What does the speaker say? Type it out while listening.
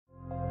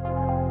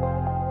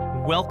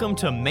Welcome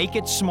to Make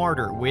It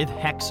Smarter with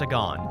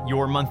Hexagon,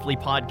 your monthly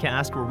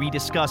podcast where we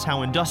discuss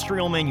how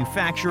industrial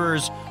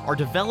manufacturers are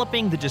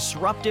developing the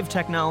disruptive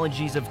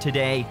technologies of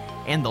today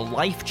and the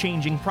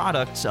life-changing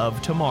products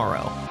of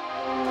tomorrow.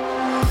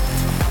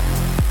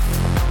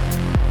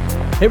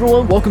 Hey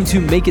everyone, welcome to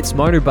Make It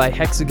Smarter by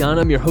Hexagon.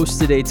 I'm your host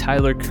today,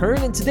 Tyler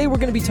Kern, and today we're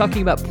going to be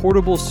talking about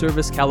portable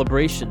service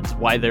calibrations,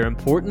 why they're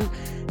important,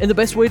 and the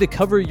best way to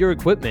cover your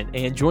equipment.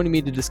 And joining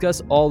me to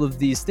discuss all of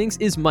these things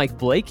is Mike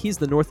Blake. He's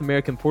the North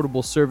American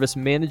Portable Service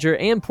Manager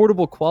and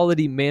Portable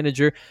Quality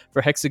Manager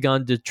for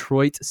Hexagon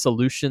Detroit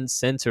Solutions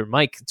Center.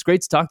 Mike, it's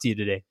great to talk to you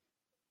today.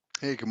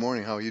 Hey, good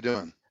morning. How are you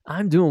doing?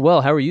 I'm doing well.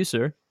 How are you,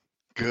 sir?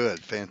 Good.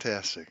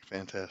 Fantastic.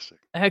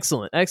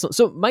 Excellent.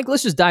 So, Mike,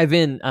 let's just dive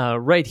in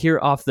right here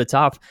off the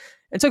top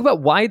and talk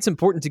about why it's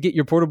important to get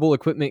your portable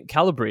equipment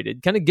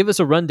calibrated. Kind of give us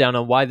a rundown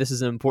on why this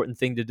is an important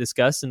thing to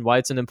discuss and why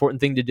it's an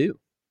important thing to do.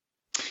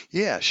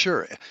 Yeah,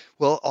 sure.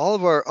 Well, all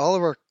of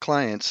our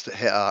clients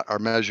are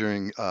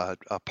measuring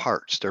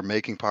parts. They're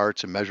making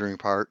parts and measuring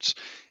parts,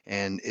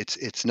 and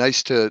it's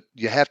nice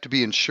you have to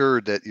be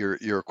ensured that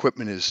your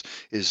equipment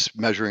is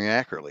measuring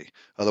accurately.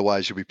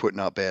 Otherwise, you'll be putting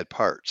out bad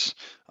parts.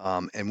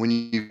 And when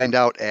you find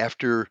out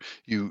after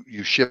you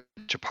ship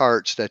your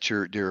parts that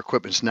your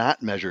equipment's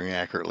not measuring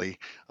accurately,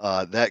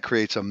 that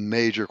creates a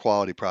major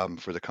quality problem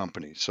for the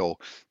company. So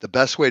the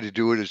best way to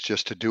do it is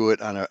just to do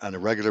it on a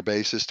regular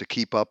basis, to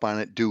keep up on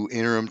it, do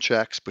interim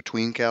checks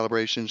between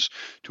calibrations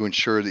to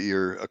ensure that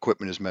your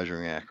equipment is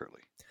measuring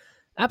accurately.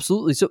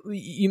 Absolutely. So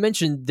you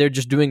mentioned they're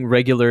just doing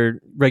regular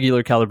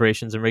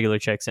calibrations and regular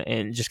checks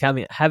and just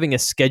having a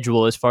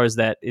schedule as far as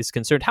that is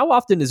concerned. How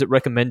often is it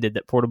recommended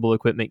that portable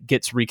equipment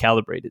gets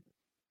recalibrated?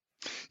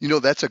 You know,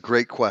 that's a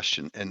great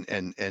question.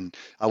 And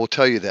I will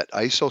tell you that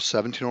ISO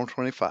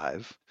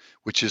 17025,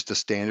 which is the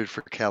standard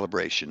for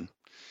calibration,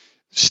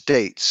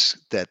 states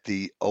that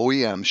the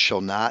OEM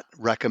shall not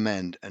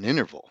recommend an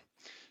interval.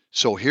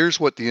 So here's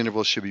what the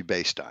interval should be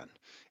based on.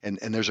 And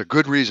there's a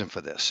good reason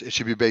for this. It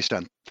should be based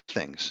on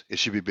things. It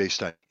should be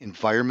based on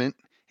environment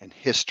and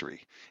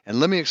history. And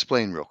let me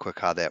explain real quick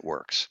how that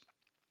works.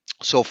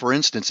 So for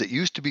instance, it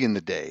used to be in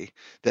the day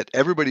that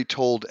everybody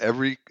told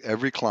every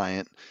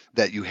client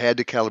that you had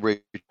to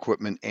calibrate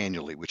equipment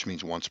annually, which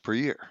means once per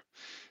year.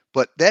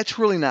 But that's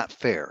really not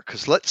fair,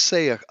 because let's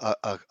say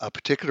a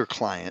particular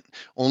client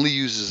only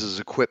uses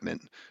his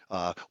equipment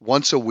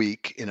once a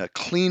week in a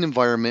clean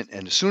environment,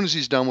 and as soon as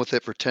he's done with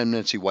it for 10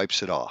 minutes, he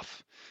wipes it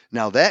off.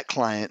 Now, that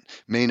client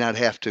may not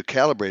have to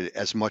calibrate it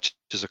as much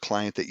as a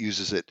client that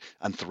uses it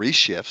on 3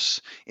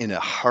 shifts in a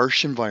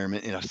harsh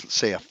environment, in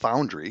say a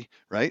foundry,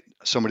 right?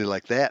 Somebody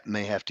like that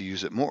may have to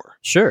use it more.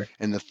 Sure.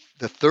 And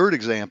the third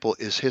example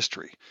is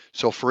history.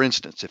 So for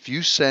instance, if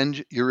you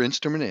send your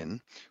instrument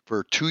in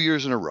for 2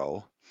 years in a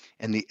row,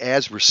 and the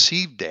as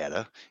received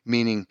data,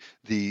 meaning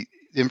the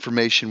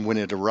information when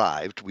it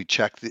arrived, we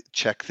check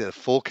the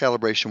full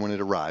calibration when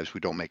it arrives. We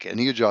don't make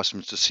any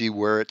adjustments to see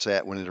where it's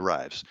at when it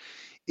arrives.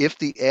 If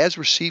the as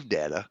received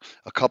data,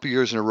 a couple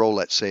years in a row,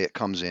 let's say it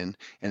comes in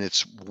and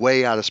it's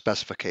way out of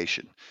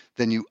specification,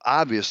 then you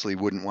obviously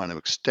wouldn't want to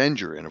extend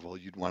your interval.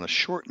 You'd want to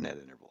shorten that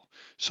interval.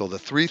 So the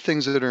 3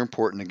 things that are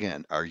important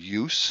again are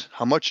use,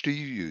 how much do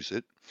you use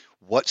it,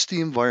 what's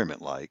the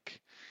environment like,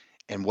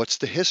 and what's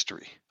the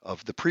history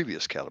of the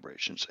previous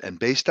calibrations. And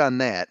based on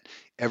that,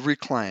 every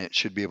client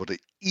should be able to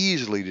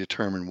easily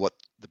determine what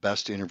the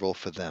best interval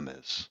for them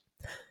is.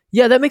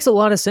 Yeah, that makes a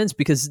lot of sense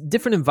because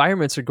different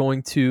environments are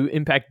going to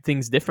impact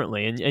things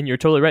differently. And you're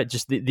totally right.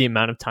 Just the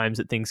amount of times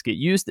that things get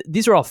used.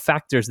 These are all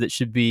factors that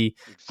should be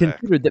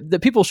considered,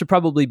 that people should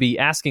probably be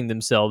asking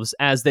themselves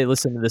as they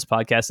listen to this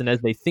podcast and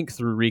as they think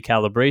through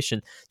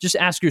recalibration. Just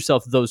ask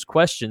yourself those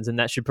questions, and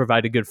that should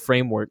provide a good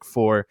framework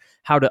for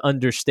how to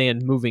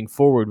understand moving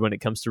forward when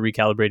it comes to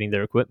recalibrating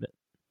their equipment.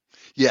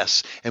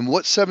 Yes, and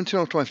what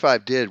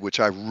 17025 did, which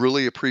I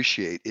really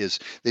appreciate, is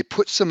they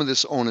put some of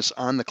this onus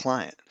on the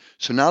client.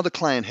 So now the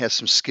client has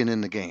some skin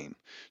in the game.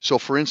 So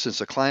for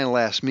instance, a client will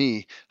ask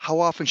me, how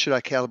often should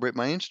I calibrate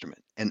my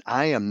instrument? And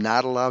I am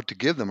not allowed to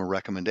give them a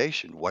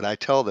recommendation. What I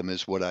tell them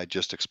is what I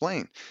just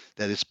explained,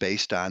 that it's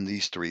based on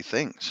these 3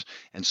 things.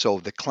 And so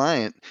the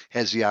client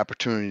has the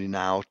opportunity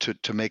now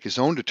to make his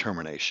own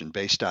determination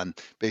based on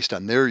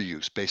their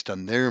use, based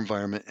on their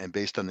environment, and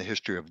based on the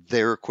history of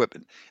their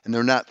equipment. And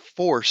they're not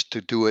forced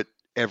to do it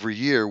every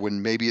year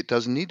when maybe it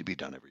doesn't need to be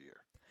done every year.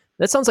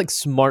 That sounds like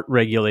smart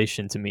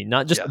regulation to me,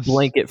 not just Yes. a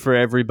blanket for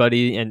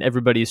everybody and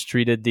everybody is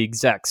treated the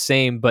exact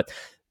same, but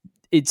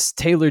it's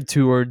tailored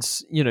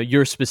towards,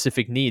 your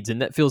specific needs.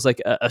 And that feels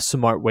like a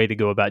smart way to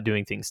go about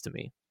doing things to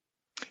me.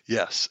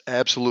 Yes,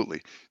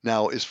 absolutely.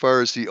 Now, as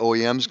far as the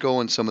OEMs go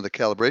and some of the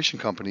calibration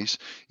companies,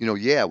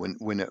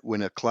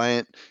 when a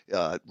client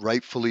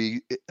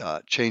rightfully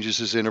changes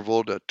his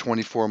interval to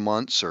 24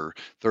 months or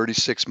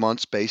 36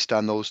 months based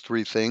on those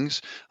 3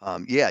 things,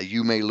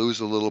 you may lose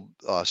a little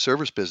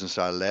service business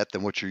out of that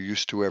than what you're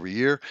used to every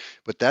year,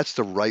 but that's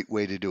the right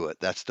way to do it.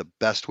 That's the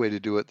best way to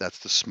do it. That's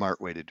the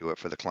smart way to do it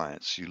for the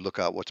clients. You look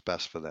out what's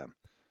best for them.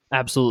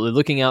 Absolutely.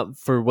 Looking out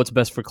for what's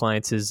best for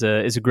clients is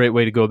a great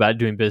way to go about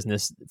doing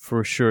business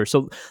for sure.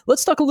 So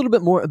let's talk a little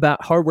bit more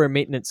about hardware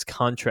maintenance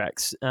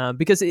contracts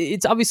because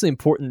it's obviously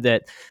important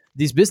that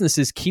these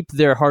businesses keep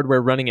their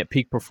hardware running at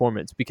peak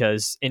performance,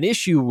 because an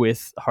issue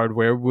with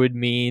hardware would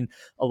mean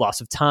a loss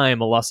of time,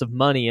 a loss of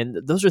money, and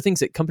those are things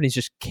that companies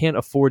just can't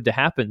afford to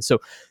happen. So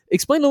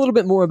explain a little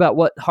bit more about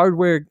what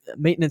hardware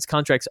maintenance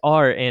contracts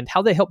are and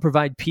how they help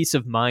provide peace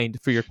of mind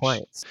for your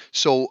clients.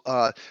 So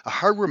a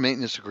hardware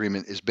maintenance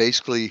agreement is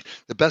basically,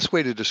 the best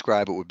way to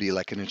describe it would be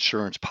like an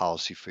insurance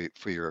policy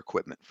for your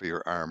equipment, for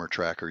your arm or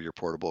tracker, your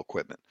portable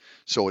equipment.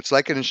 So it's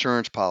like an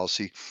insurance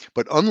policy,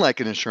 but unlike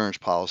an insurance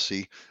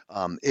policy,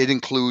 it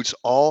includes,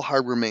 all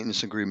hardware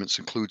maintenance agreements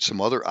include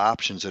some other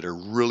options that are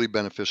really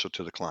beneficial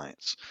to the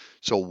clients.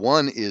 So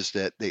one is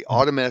that they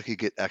automatically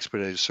get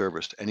expedited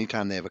service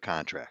anytime they have a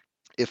contract.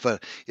 If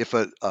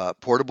a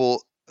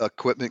portable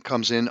equipment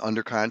comes in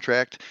under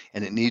contract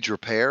and it needs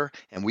repair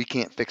and we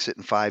can't fix it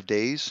in 5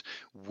 days,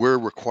 we're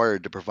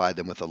required to provide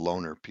them with a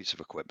loaner piece of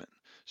equipment.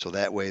 So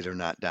that way they're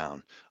not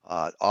down.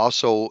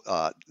 Also,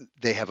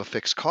 they have a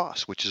fixed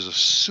cost, which is a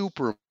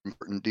super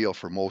important deal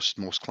for most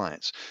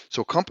clients.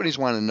 So companies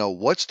want to know,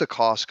 what's the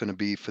cost going to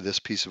be for this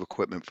piece of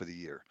equipment for the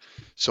year.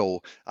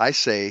 So I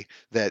say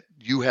that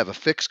you have a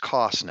fixed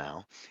cost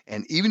now,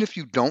 and even if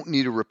you don't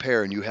need a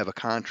repair and you have a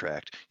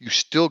contract, you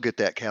still get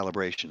that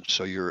calibration.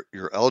 So you're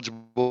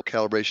eligible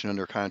calibration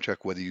under a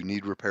contract whether you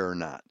need repair or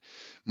not.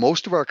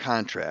 Most of our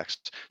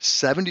contracts,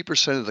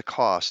 70% of the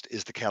cost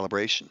is the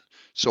calibration.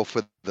 So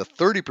for the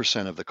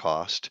 30% of the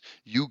cost,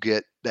 you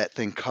get that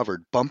thing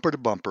covered bumper to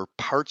bumper,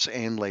 parts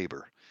and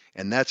labor.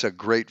 And that's a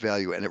great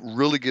value. And it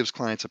really gives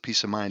clients a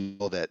peace of mind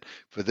to know that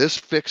for this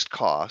fixed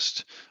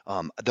cost,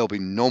 there'll be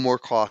no more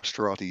cost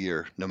throughout the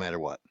year, no matter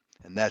what.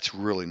 And that's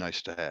really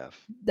nice to have.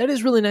 That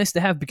is really nice to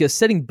have, because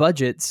setting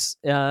budgets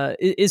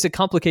is a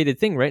complicated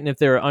thing, right? And if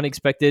there are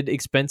unexpected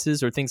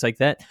expenses or things like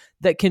that,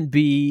 that can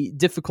be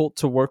difficult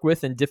to work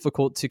with and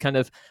difficult to kind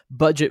of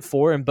budget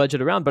for and budget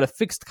around. But a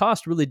fixed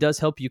cost really does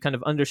help you kind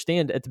of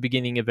understand at the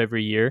beginning of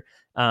every year.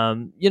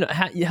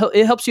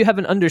 It helps you have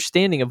an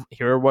understanding of,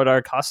 here are what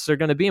our costs are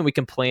going to be, and we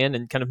can plan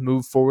and kind of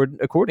move forward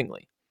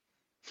accordingly.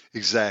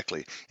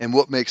 Exactly. And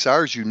what makes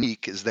ours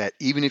unique is that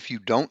even if you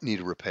don't need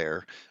a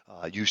repair,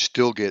 you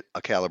still get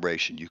a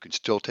calibration. You can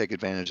still take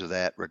advantage of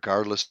that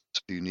regardless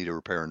if you need a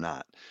repair or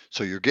not.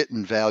 So you're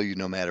getting value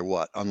no matter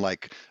what,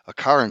 unlike a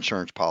car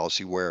insurance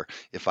policy where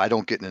if I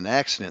don't get in an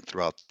accident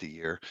throughout the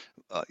year,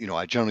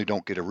 I generally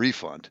don't get a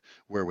refund.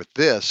 Where with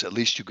this, at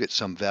least you get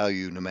some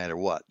value no matter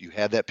what. You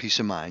have that peace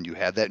of mind. You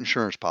have that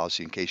insurance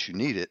policy in case you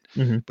need it.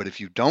 Mm-hmm. But if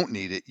you don't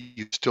need it,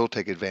 you still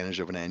take advantage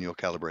of an annual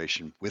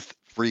calibration with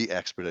free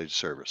expedited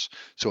service.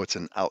 So it's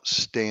an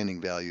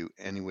outstanding value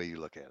any way you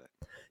look at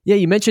it. Yeah,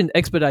 you mentioned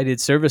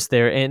expedited service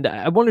there, and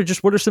I wonder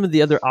just what are some of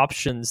the other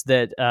options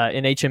that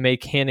an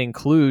HMA can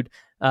include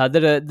that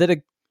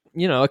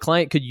a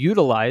client could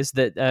utilize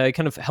that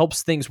kind of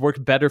helps things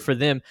work better for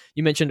them.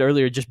 You mentioned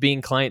earlier just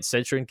being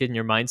client-centric in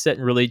your mindset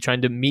and really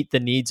trying to meet the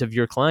needs of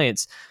your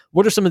clients.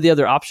 What are some of the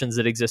other options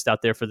that exist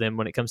out there for them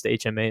when it comes to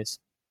HMAs?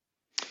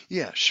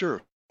 Yeah,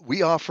 sure.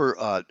 We offer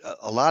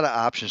a lot of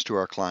options to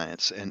our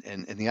clients, and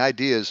the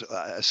idea is,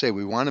 I say,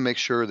 we want to make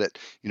sure that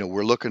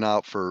we're looking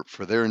out for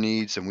their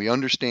needs, and we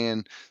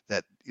understand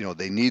that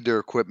they need their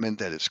equipment,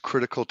 that it's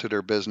critical to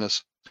their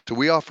business. So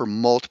we offer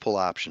multiple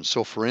options.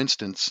 So for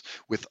instance,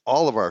 with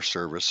all of our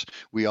service,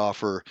 we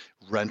offer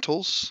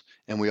rentals,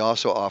 and we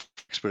also offer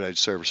expedited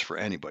service for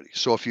anybody.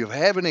 So if you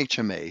have an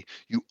HMA,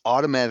 you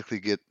automatically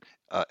get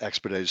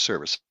expedited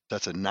service.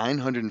 That's a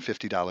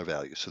 $950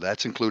 value. So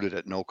that's included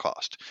at no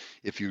cost.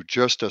 If you're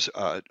just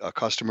a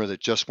customer that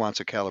just wants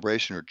a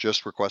calibration or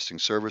just requesting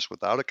service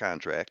without a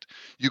contract,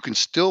 you can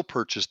still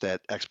purchase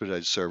that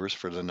expedited service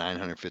for the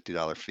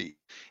 $950 fee.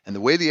 And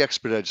the way the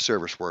expedited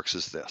service works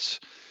is this.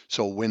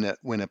 So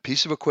when a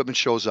piece of equipment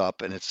shows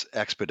up and it's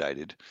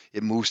expedited,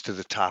 it moves to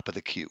the top of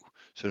the queue.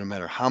 So no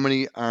matter how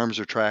many arms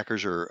or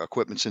trackers or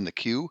equipment's in the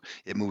queue,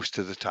 it moves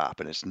to the top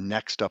and it's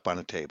next up on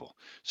a table.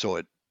 So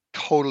it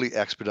totally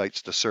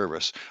expedites the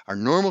service. Our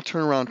normal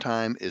turnaround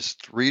time is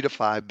 3 to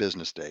 5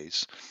 business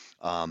days.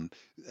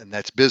 And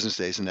that's business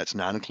days, and that's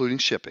not including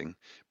shipping.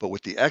 But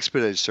with the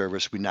expedited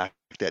service, we knock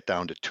that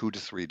down to 2 to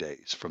 3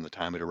 days from the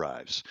time it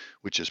arrives,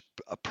 which is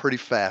a pretty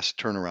fast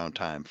turnaround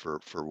time for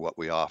what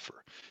we offer.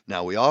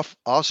 Now, we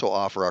also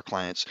offer our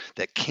clients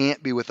that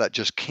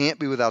just can't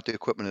be without the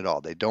equipment at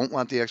all. They don't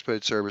want the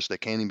expedited service. They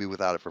can't even be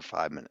without it for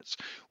 5 minutes.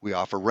 We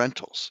offer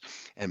rentals.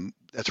 And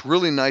that's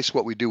really nice.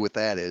 What we do with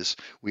that is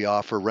we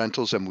offer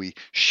rentals and we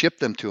ship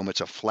them to them.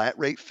 It's a flat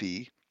rate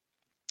fee,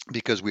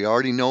 because we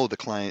already know the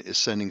client is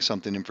sending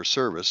something in for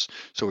service,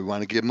 so we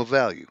want to give them a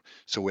value.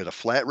 So with a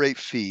flat rate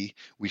fee,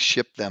 we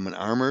ship them an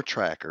arm or a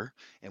tracker,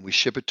 and we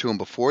ship it to them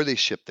before they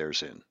ship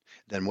theirs in.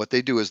 Then what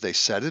they do is they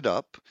set it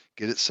up,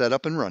 get it set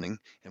up and running,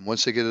 and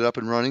once they get it up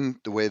and running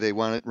the way they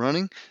want it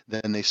running,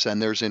 then they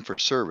send theirs in for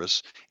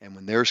service. And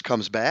when theirs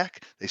comes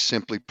back, they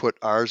simply put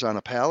ours on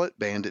a pallet,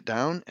 band it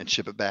down, and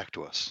ship it back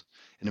to us.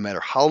 And no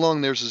matter how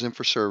long theirs is in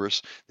for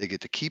service, they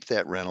get to keep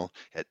that rental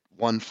at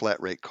one flat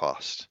rate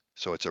cost.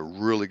 So it's a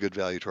really good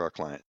value to our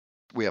client.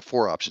 We have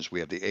 4 options.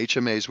 We have the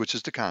HMAs, which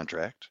is the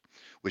contract,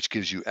 which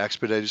gives you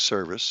expedited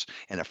service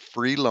and a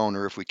free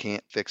loaner if we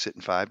can't fix it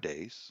in 5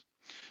 days.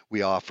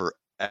 We offer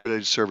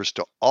expedited service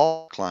to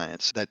all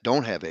clients that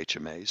don't have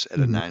HMAs at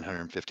a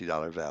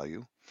 $950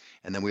 value.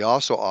 And then we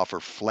also offer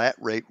flat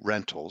rate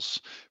rentals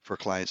for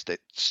clients that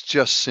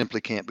just simply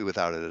can't be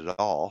without it at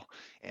all.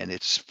 And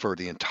it's for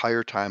the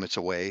entire time it's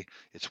away,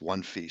 it's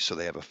one fee. So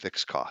they have a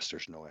fixed cost.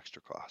 There's no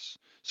extra costs.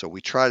 So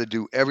we try to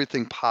do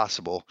everything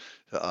possible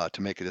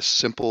to make it as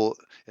simple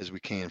as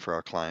we can for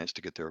our clients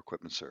to get their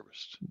equipment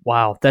serviced.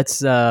 Wow,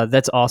 that's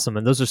awesome,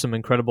 and those are some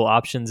incredible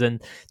options. And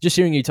just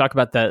hearing you talk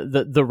about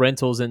the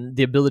rentals and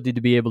the ability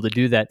to be able to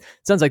do that,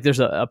 sounds like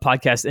there's a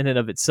podcast in and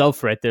of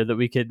itself right there that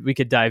we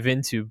could dive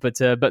into. But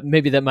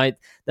maybe that might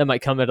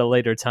come at a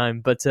later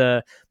time. But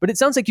it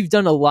sounds like you've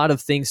done a lot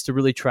of things to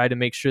really try to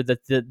make sure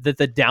that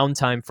the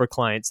downtime for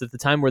clients, that the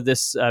time where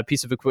this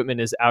piece of equipment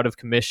is out of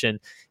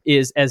commission,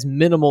 is as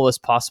minimal as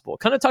possible.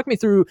 Kind of talk me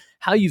through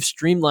how you've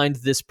streamlined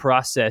this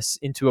process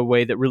into a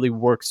way that really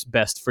works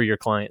best for your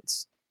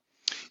clients.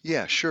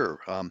 Yeah, sure.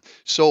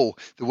 So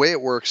the way it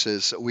works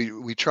is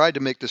we tried to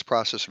make this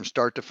process from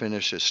start to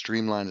finish as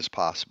streamlined as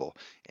possible,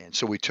 and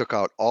so we took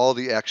out all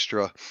the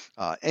extra,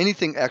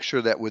 anything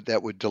extra that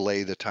would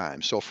delay the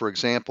time. So, for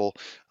example,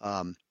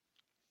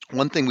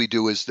 one thing we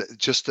do is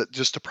just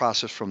the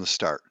process from the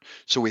start.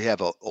 So we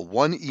have a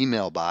one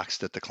email box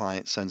that the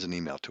client sends an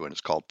email to, and it's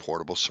called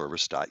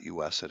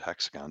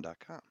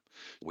portableservice.us@hexagon.com.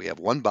 We have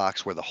one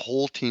box where the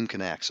whole team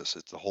can access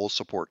it. It's the whole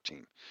support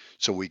team.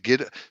 So we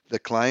get the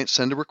client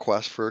send a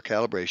request for a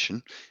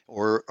calibration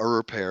or a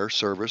repair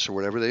service or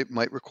whatever they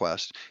might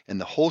request, and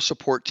the whole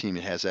support team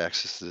has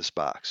access to this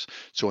box.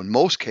 So in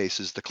most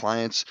cases, the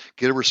clients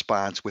get a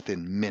response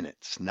within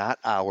minutes, not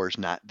hours,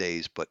 not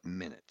days, but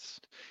minutes.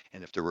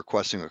 And if they're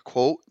requesting a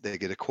quote, they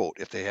get a quote.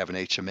 If they have an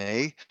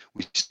HMA,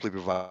 we simply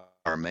provide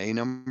our RMA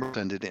number,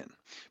 send it in.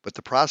 But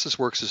the process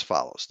works as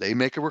follows. They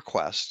make a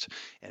request,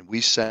 and we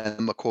send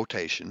them a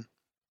quotation.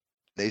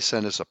 They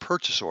send us a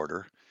purchase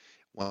order.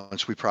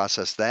 Once we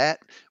process that,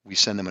 we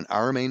send them an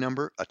RMA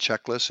number, a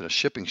checklist, and a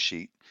shipping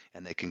sheet,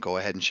 and they can go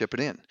ahead and ship it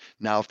in.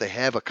 Now, if they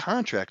have a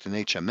contract in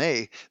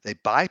HMA, they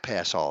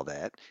bypass all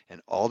that,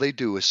 and all they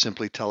do is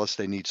simply tell us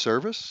they need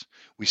service.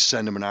 We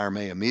send them an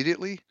RMA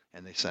immediately,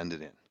 and they send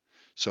it in.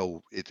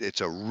 So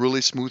it's a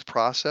really smooth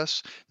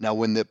process. Now,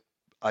 when the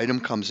item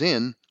comes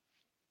in,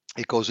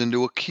 it goes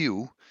into a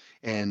queue,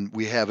 and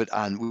we have it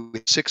on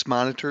 6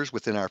 monitors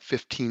within our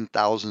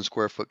 15,000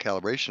 square foot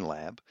calibration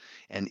lab,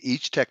 and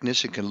each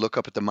technician can look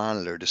up at the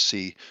monitor to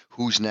see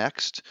who's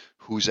next,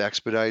 who's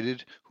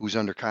expedited, who's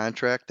under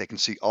contract. They can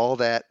see all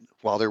that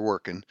while they're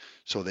working.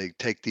 So they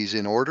take these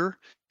in order,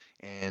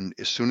 and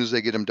as soon as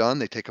they get them done,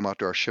 they take them out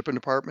to our shipping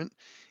department.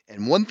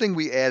 And one thing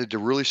we added to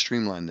really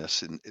streamline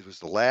this, and it was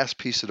the last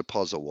piece of the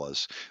puzzle,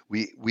 was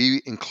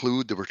we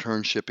include the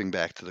return shipping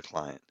back to the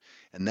client.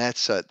 And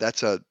that's a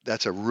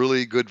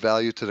really good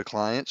value to the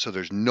client. So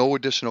there's no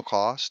additional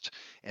cost,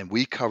 and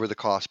we cover the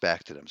cost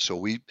back to them. So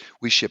we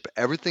ship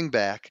everything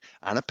back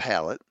on a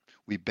pallet.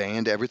 We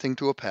band everything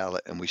to a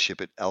pallet, and we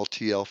ship it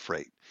LTL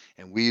freight.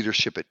 And we either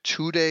ship it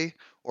 2-day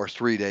or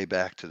 3-day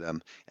back to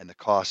them, and the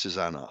cost is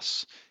on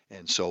us.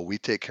 And so we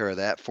take care of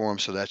that for them.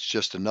 So that's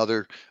just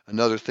another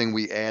thing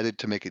we added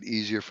to make it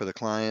easier for the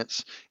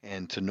clients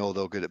and to know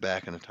they'll get it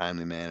back in a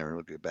timely manner and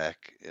it'll get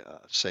back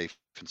safe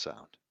and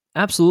sound.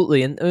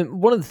 Absolutely. And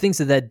one of the things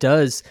that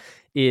does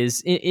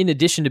is, in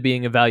addition to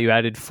being a value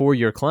added for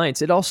your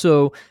clients, it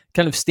also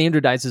kind of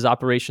standardizes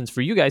operations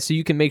for you guys so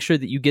you can make sure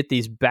that you get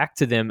these back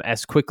to them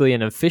as quickly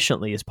and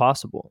efficiently as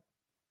possible.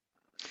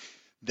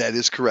 That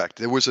is correct.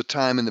 There was a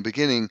time in the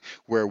beginning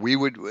where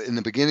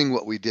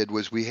what we did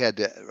was we had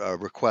to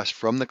request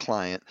from the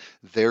client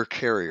their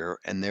carrier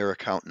and their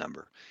account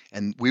number.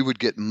 And we would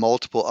get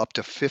multiple, up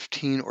to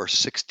 15 or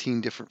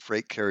 16 different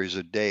freight carriers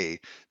a day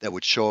that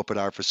would show up at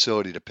our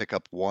facility to pick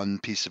up one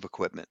piece of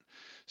equipment.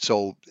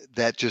 So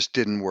that just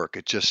didn't work.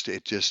 It just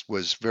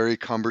was very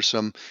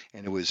cumbersome,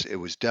 and it was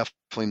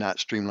definitely not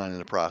streamlining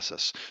the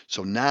process.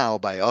 So now,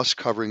 by us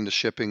covering the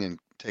shipping and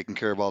taking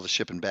care of all the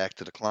shipping back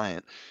to the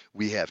client,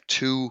 we have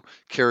 2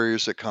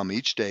 carriers that come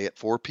each day at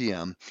 4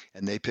 p.m.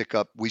 and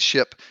we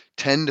ship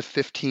 10 to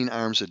 15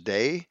 arms a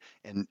day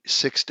and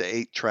 6 to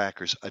 8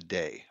 trackers a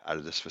day out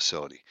of this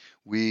facility.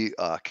 We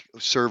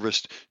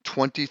serviced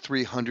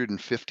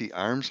 2,350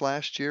 arms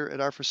last year at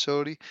our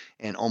facility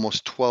and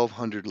almost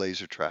 1,200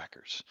 laser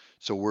trackers.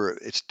 So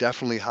it's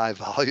definitely high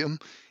volume.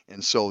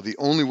 And so the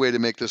only way to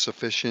make this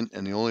efficient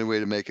and the only way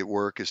to make it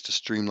work is to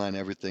streamline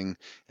everything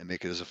and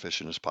make it as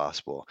efficient as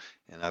possible.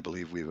 And I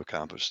believe we've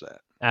accomplished that.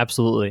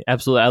 Absolutely.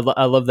 Absolutely.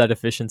 I love that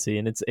efficiency,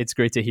 and it's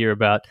great to hear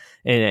about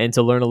and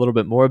to learn a little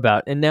bit more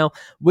about. And now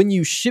when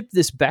you ship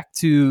this back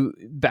to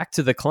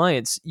the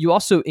clients, you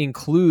also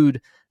include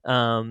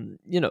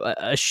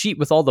a sheet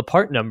with all the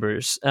part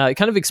numbers.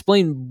 Kind of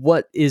explain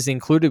what is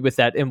included with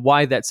that and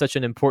why that's such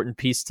an important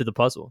piece to the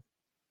puzzle.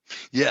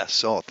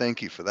 Yes. Oh,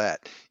 thank you for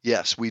that.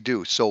 Yes, we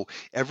do. So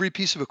every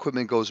piece of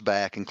equipment goes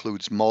back,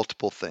 includes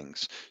multiple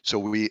things. So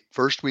we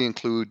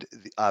include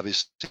the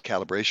obvious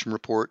calibration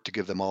report to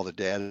give them all the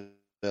data,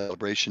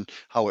 calibration,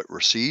 how it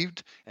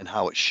received and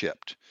how it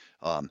shipped.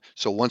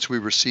 So once we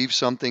receive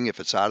something, if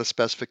it's out of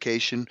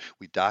specification,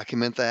 we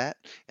document that,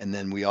 and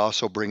then we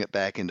also bring it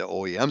back into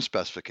OEM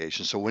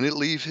specification. So when it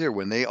leaves here,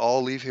 when they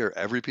all leave here,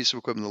 every piece of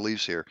equipment that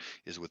leaves here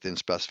is within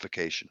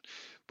specification.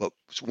 But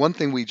one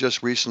thing we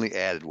just recently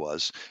added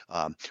was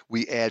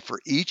we add for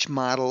each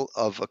model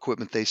of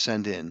equipment they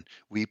send in,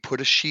 we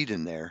put a sheet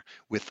in there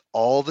with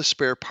all the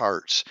spare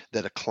parts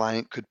that a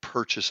client could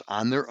purchase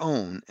on their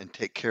own and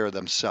take care of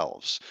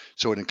themselves.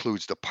 So it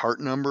includes the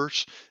part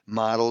numbers,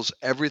 models,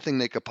 everything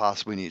they could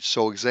possibly need.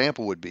 So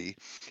example would be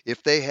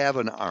if they have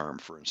an arm,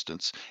 for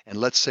instance, and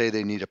let's say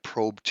they need a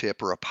probe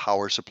tip or a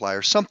power supply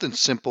or something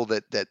simple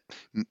that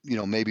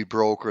maybe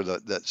broke, or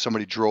that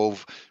somebody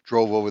drove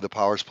over the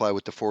power supply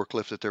with the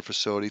forklift at their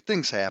facility.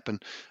 Things happen.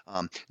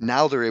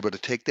 Now they're able to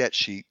take that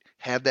sheet,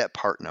 have that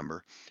part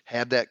number,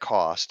 have that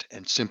cost,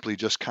 and simply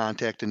just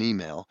contact and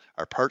email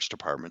our parts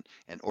department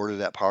and order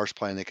that power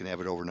supply, and they can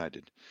have it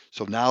overnighted.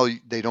 So now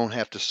they don't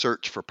have to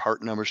search for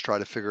part numbers, try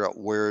to figure out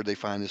where they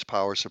find this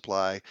power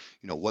supply,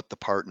 what the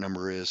part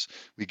number is.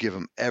 We give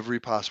them every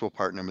possible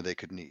part number they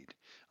could need.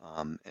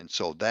 And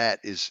so that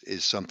is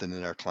something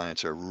that our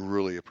clients are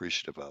really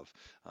appreciative of,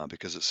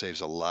 because it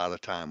saves a lot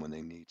of time when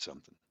they need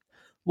something.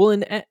 Well,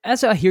 and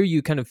as I hear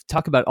you kind of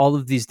talk about all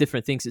of these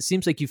different things, it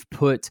seems like you've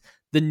put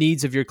the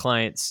needs of your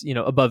clients,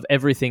 above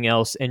everything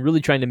else, and really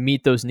trying to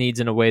meet those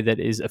needs in a way that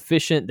is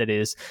efficient, that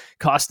is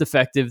cost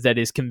effective, that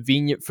is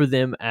convenient for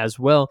them as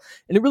well.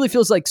 And it really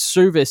feels like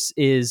service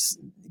is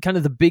kind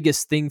of the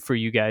biggest thing for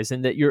you guys,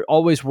 and that you're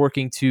always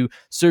working to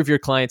serve your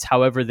clients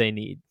however they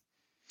need.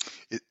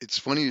 It's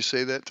funny you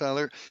say that,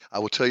 Tyler. I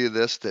will tell you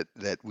this, that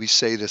we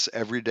say this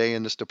every day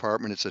in this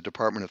department. It's a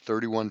department of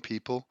 31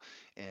 people,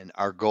 and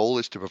our goal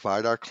is to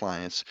provide our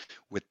clients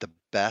with the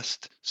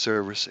best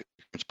service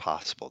experience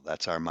possible.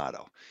 That's our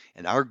motto.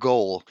 And our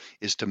goal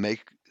is to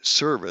make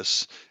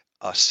service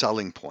a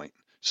selling point.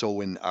 So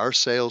when our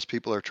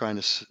salespeople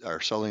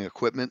are selling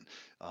equipment,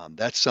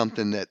 that's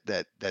something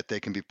that they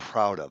can be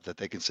proud of, that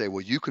they can say,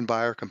 well, you can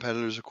buy our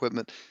competitors'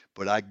 equipment,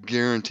 but I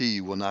guarantee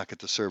you will not get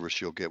the service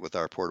you'll get with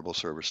our portable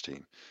service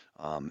team.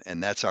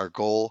 And that's our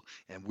goal.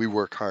 And we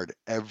work hard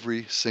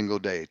every single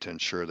day to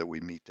ensure that we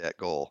meet that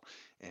goal.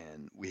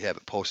 And we have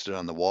it posted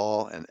on the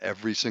wall, and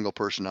every single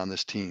person on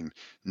this team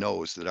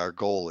knows that our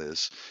goal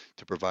is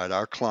to provide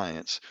our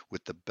clients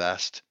with the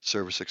best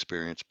service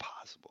experience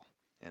possible.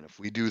 And if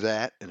we do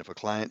that, and if a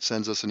client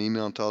sends us an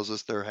email and tells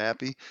us they're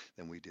happy,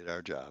 then we did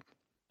our job.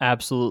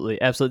 Absolutely.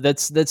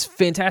 That's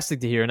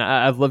fantastic to hear, and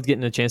I've loved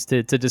getting a chance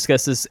to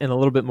discuss this in a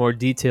little bit more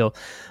detail.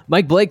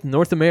 Mike Blake,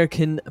 North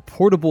American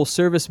Portable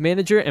Service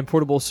Manager and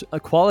Portable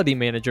Quality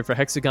Manager for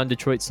Hexagon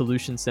Detroit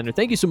Solutions Center.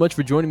 Thank you so much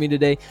for joining me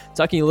today,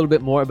 talking a little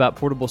bit more about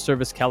portable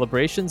service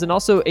calibrations and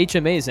also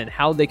HMAs and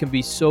how they can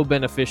be so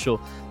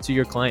beneficial to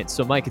your clients.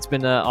 So, Mike, it's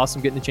been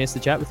awesome getting a chance to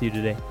chat with you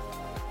today.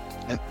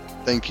 And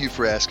thank you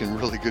for asking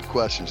really good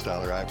questions,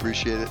 Tyler. I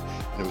appreciate it,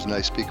 and it was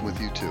nice speaking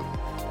with you too.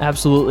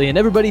 Absolutely. And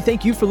everybody,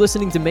 thank you for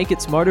listening to Make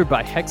It Smarter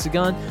by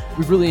Hexagon.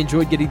 We've really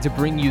enjoyed getting to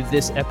bring you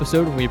this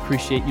episode, and we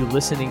appreciate you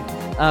listening.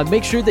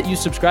 Make sure that you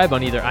subscribe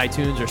on either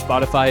iTunes or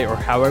Spotify or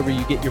however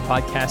you get your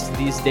podcasts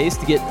these days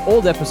to get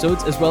old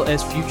episodes as well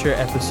as future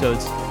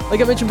episodes.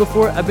 Like I mentioned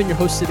before, I've been your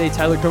host today,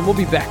 Tyler Kern. We'll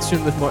be back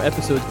soon with more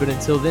episodes, but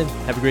until then,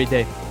 have a great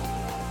day.